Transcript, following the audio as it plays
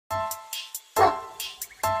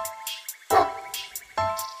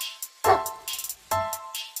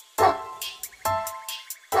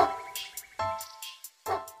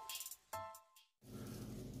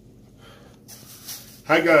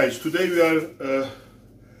Hi guys, today we are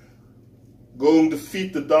going to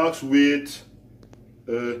feed the dogs with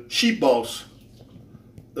sheep balls.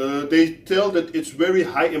 They tell that it's very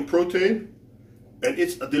high in protein and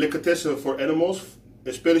it's a delicatessen for animals,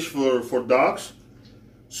 especially for dogs.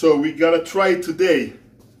 So we gotta try it today.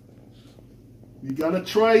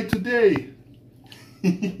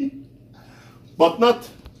 But not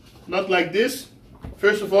like this.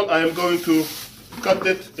 First of all, I am going to cut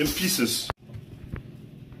it in pieces.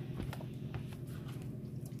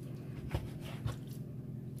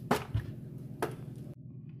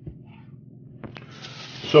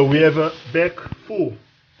 So we have a bag full.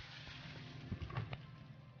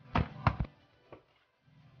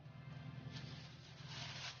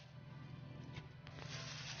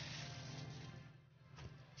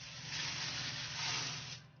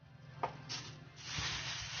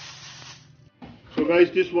 So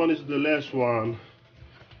guys, this one is the last one.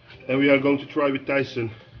 And we are going to try with Tyson.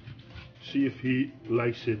 See if he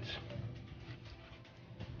likes it.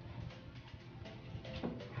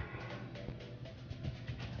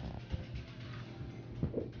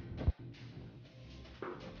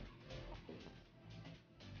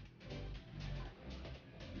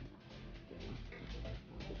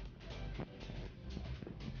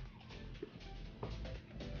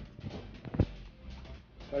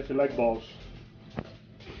 Tyson like balls.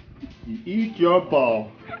 You eat your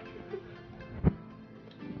ball.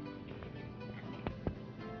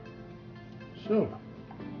 So.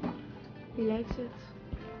 He likes it.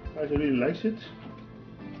 Tyson really likes it.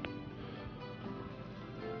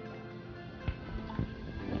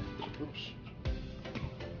 Oops.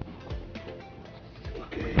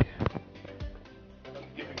 Okay. I'm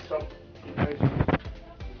giving some to Tyson.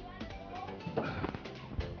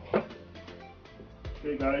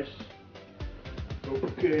 Okay guys.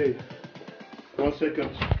 Okay. 1 second.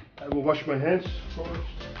 I will wash my hands first.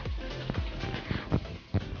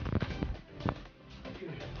 Okay,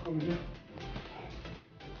 come here.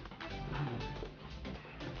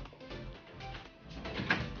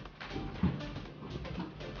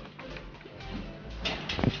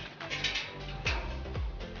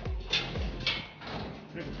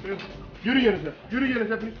 Yürü yerinize, yürü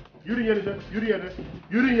yerinize please. Yürü yerinize, yürü yerine,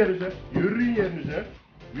 yürü yerinize, yürü yerinize,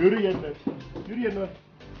 yürü yerine, yürü yerine,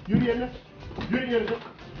 yürü yerine, yürü yerinize,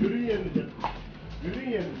 yürü yerinize, yürü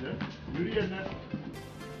yerinize, yürü yerine.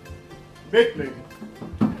 Bekle,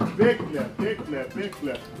 bekle, bekle,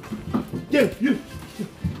 bekle. Gel, yürü.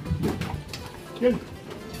 Gel.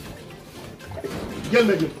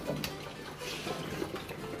 Gelme gel.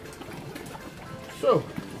 So.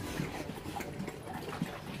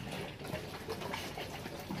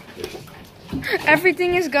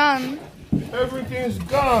 Everything is gone. Everything is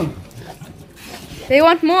gone. They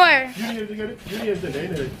want more.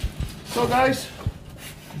 So guys,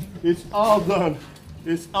 it's all done.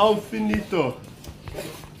 It's all finito.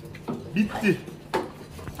 Bitti.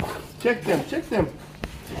 Check them, check them.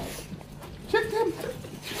 Check them.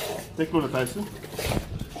 Take one, Tyson.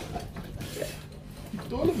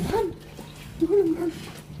 Gitti oğlum lan. Oğlum lan.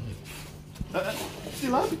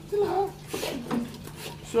 Still up, still up.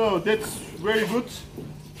 So that's very good.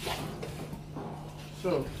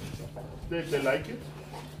 So they like it.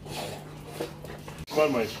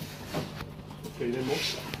 One more. Okay, then more.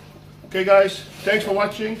 Okay guys, thanks for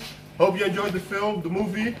watching. Hope you enjoyed the film, the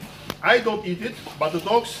movie. I don't eat it, but the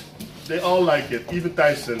dogs, they all like it, even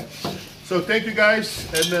Tyson. So thank you guys,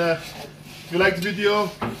 and if you like the video,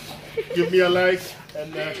 give me a like,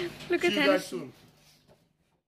 and see you guys soon.